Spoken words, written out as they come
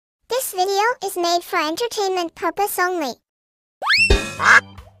This video is made for entertainment purpose only.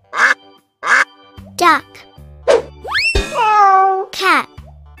 Duck. Cat.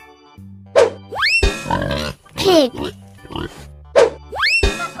 Pig.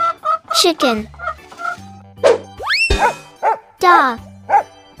 Chicken. Dog.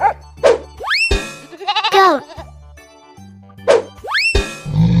 Goat.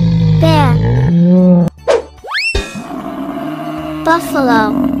 Bear.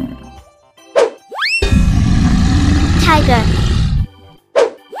 Buffalo. Tiger.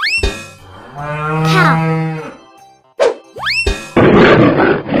 Cow.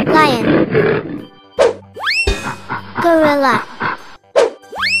 Lion. Gorilla.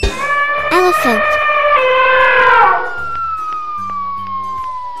 Elephant.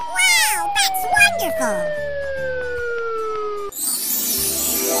 Wow, that's wonderful!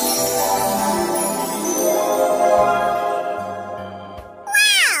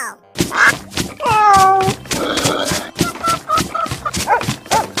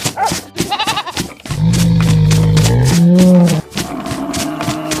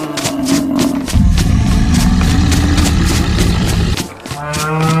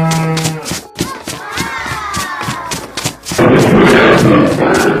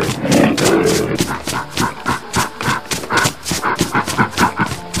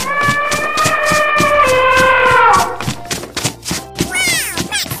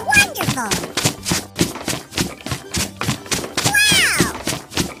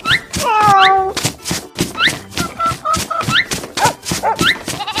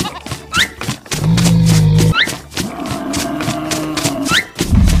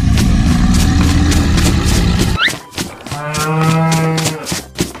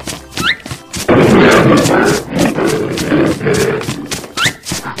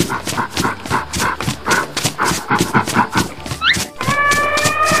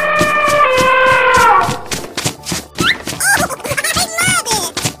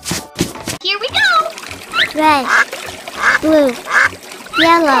 Red, blue,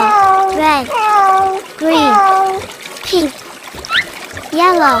 yellow, red, green, pink,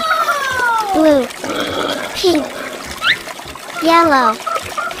 yellow, blue, pink, yellow,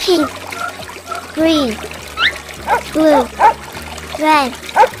 pink, green, blue, red,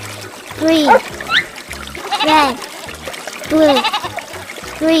 green, red, blue,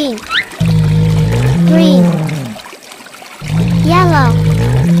 green, green, yellow,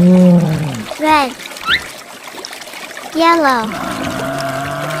 red, yellow,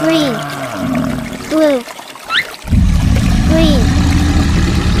 green, blue, green,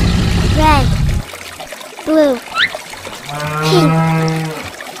 red, blue, pink,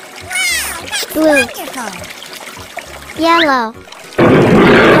 blue, yellow,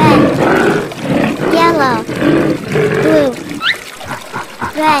 red, yellow, blue,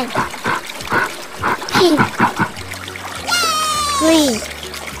 red, pink, green,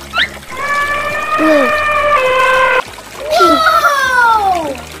 blue,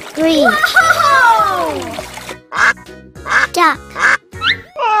 green, duck,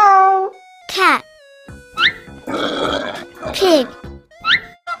 cat, pig,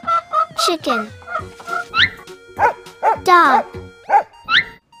 chicken, dog,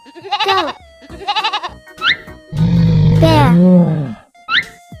 goat, bear,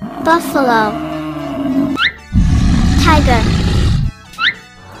 buffalo, tiger,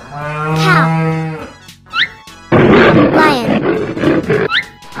 cow, lion,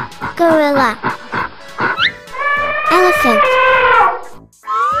 gorilla, elephant.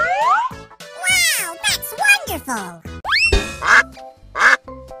 Wow, that's wonderful!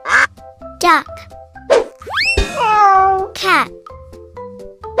 Duck. Cat.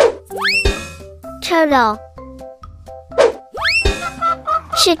 Turtle.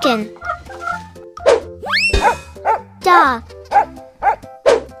 Chicken. Dog.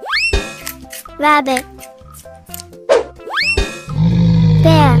 Rabbit.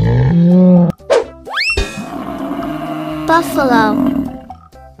 Bear. Buffalo.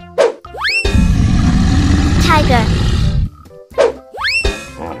 Tiger.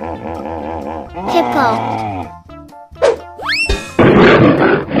 Hippo.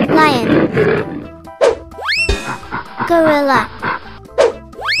 Lion. Gorilla.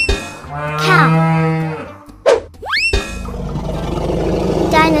 Cow.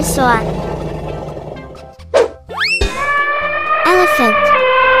 Dinosaur. Elephant.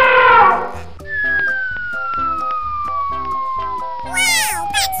 Wow,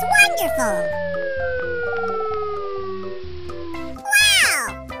 that's wonderful!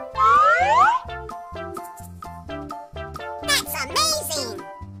 That's amazing!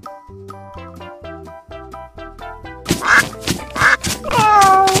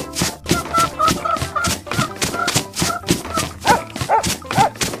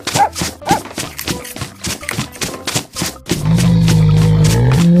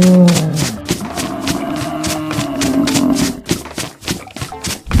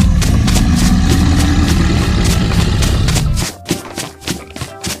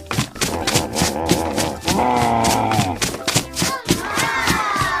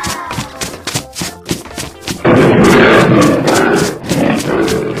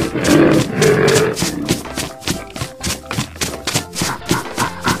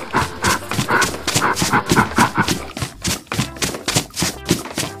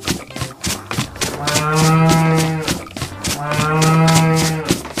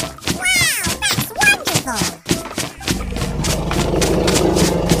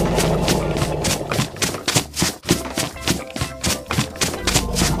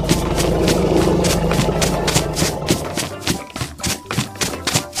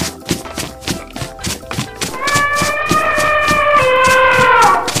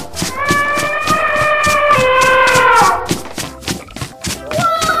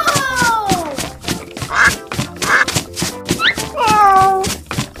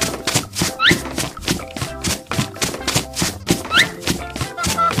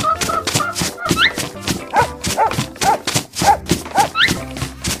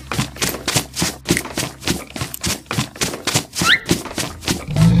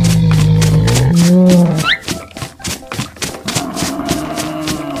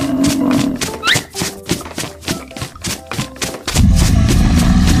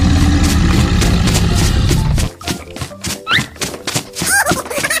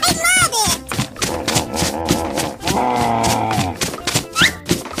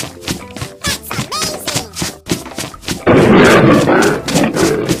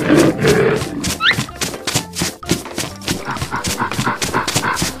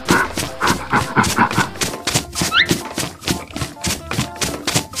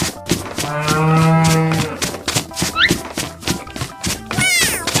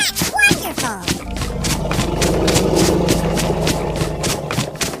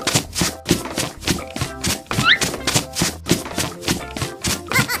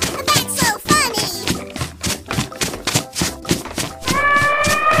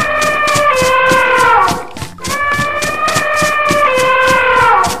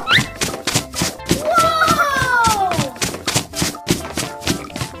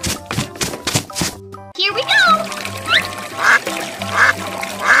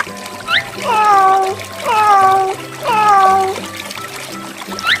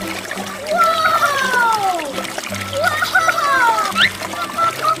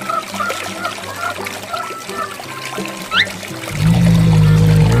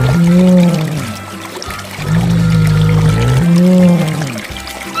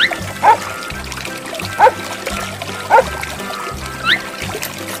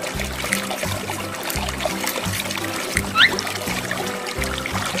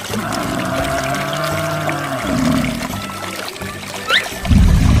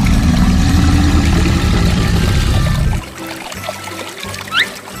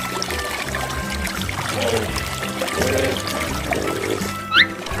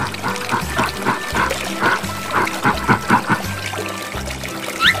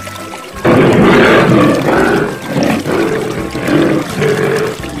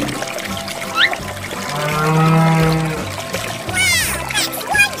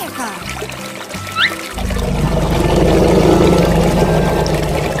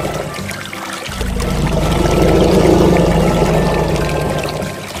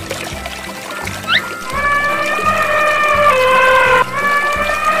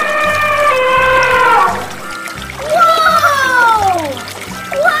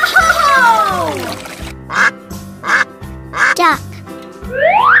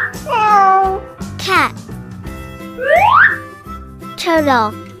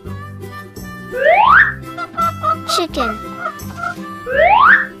 turtle, chicken,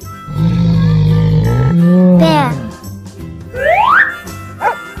 bear,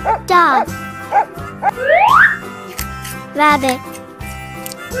 dog, rabbit,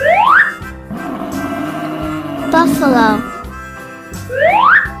 buffalo,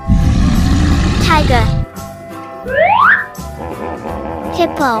 tiger,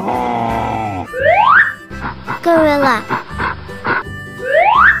 hippo, gorilla.